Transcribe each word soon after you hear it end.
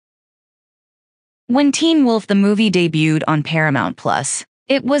When Teen Wolf the movie debuted on Paramount+,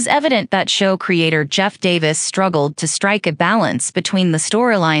 it was evident that show creator Jeff Davis struggled to strike a balance between the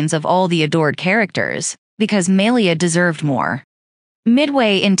storylines of all the adored characters, because Malia deserved more.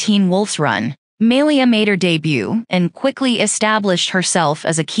 Midway in Teen Wolf's run, Malia made her debut and quickly established herself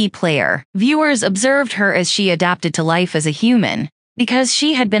as a key player. Viewers observed her as she adapted to life as a human, because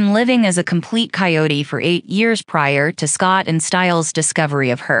she had been living as a complete coyote for 8 years prior to Scott and Styles' discovery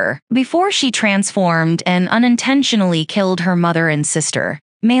of her. Before she transformed and unintentionally killed her mother and sister,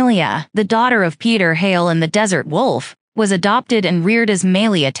 Malia, the daughter of Peter Hale and the Desert Wolf, was adopted and reared as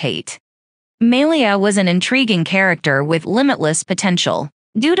Malia Tate. Malia was an intriguing character with limitless potential,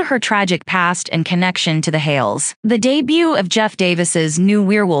 due to her tragic past and connection to the Hales. The debut of Jeff Davis's new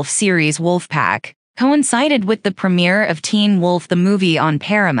werewolf series Wolfpack coincided with the premiere of Teen Wolf the movie on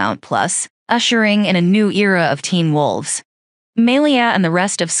Paramount+, ushering in a new era of teen wolves. Malia and the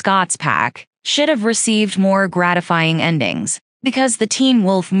rest of Scott's pack should have received more gratifying endings, because the Teen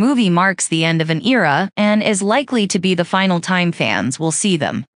Wolf movie marks the end of an era and is likely to be the final time fans will see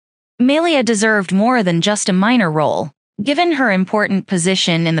them. Malia deserved more than just a minor role. Given her important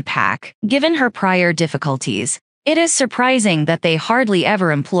position in the pack, given her prior difficulties, it is surprising that they hardly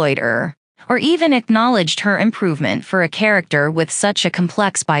ever employed her, or even acknowledged her improvement for a character with such a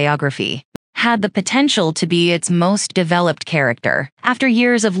complex biography. Had the potential to be its most developed character. After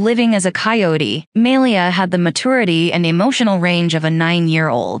years of living as a coyote, Malia had the maturity and emotional range of a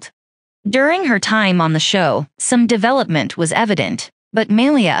 9-year-old. During her time on the show, some development was evident, but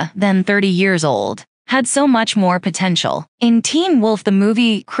Malia, then 30 years old, had so much more potential. In Teen Wolf the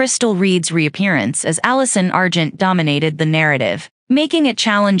movie, Crystal Reed's reappearance as Allison Argent dominated the narrative, making it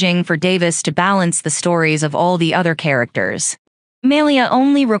challenging for Davis to balance the stories of all the other characters. Malia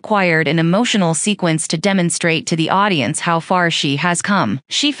only required an emotional sequence to demonstrate to the audience how far she has come.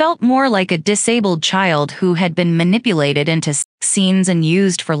 She felt more like a disabled child who had been manipulated into scenes and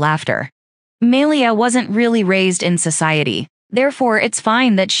used for laughter. Malia wasn't really raised in society. Therefore, it's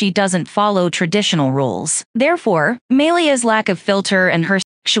fine that she doesn't follow traditional rules. Therefore, Malia's lack of filter and her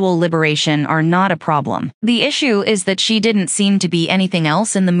sexual liberation are not a problem. The issue is that she didn't seem to be anything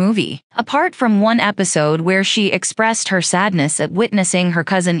else in the movie. Apart from one episode where she expressed her sadness at witnessing her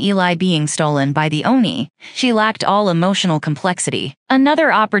cousin Eli being stolen by the Oni, she lacked all emotional complexity.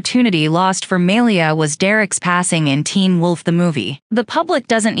 Another opportunity lost for Malia was Derek's passing in Teen Wolf the movie. The public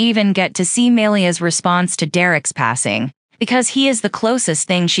doesn't even get to see Malia's response to Derek's passing, because he is the closest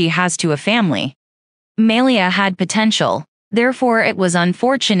thing she has to a family. Malia had potential, therefore it was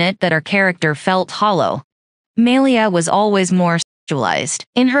unfortunate that her character felt hollow. Malia was always more sexualized.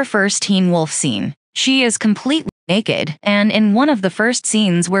 In her first Teen Wolf scene, she is completely naked, and in one of the first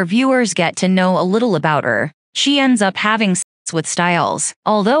scenes where viewers get to know a little about her, she ends up having sex with Styles.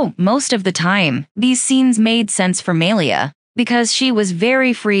 Although, most of the time, these scenes made sense for Malia, because she was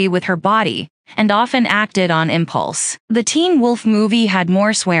very free with her body, and often acted on impulse. The Teen Wolf movie had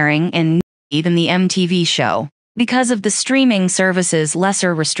more swearing and nudity than the MTV show, because of the streaming service's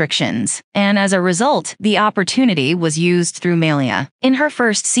lesser restrictions, and as a result, the opportunity was used through Malia. In her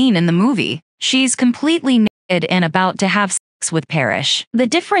first scene in the movie, she's completely naked and about to have sex with Parrish. The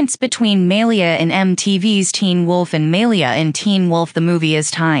difference between Malia in MTV's Teen Wolf and Malia in Teen Wolf the movie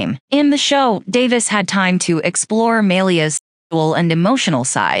is time. In the show, Davis had time to explore Malia's sexual and emotional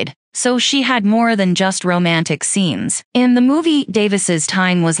side, so she had more than just romantic scenes. In the movie, Davis's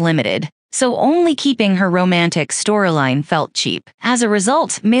time was limited, so only keeping her romantic storyline felt cheap. As a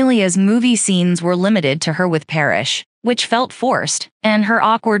result, Malia's movie scenes were limited to her with Parrish, which felt forced, and her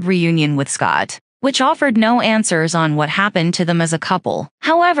awkward reunion with Scott, which offered no answers on what happened to them as a couple.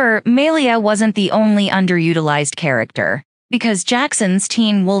 However, Malia wasn't the only underutilized character, because Jackson's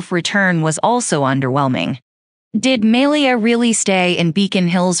Teen Wolf return was also underwhelming. Did Malia really stay in Beacon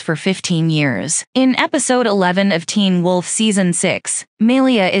Hills for 15 years? In episode 11 of Teen Wolf Season 6,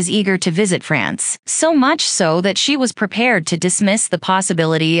 Malia is eager to visit France, so much so that she was prepared to dismiss the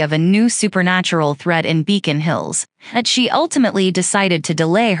possibility of a new supernatural threat in Beacon Hills, that she ultimately decided to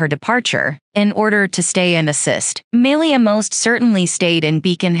delay her departure in order to stay and assist. Malia most certainly stayed in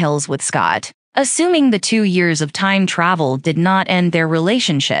Beacon Hills with Scott. Assuming the 2 years of time travel did not end their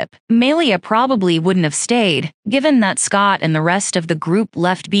relationship, Malia probably wouldn't have stayed, given that Scott and the rest of the group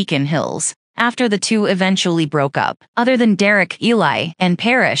left Beacon Hills after the two eventually broke up. Other than Derek, Eli, and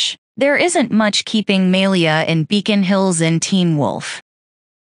Parrish, there isn't much keeping Malia in Beacon Hills in Teen Wolf.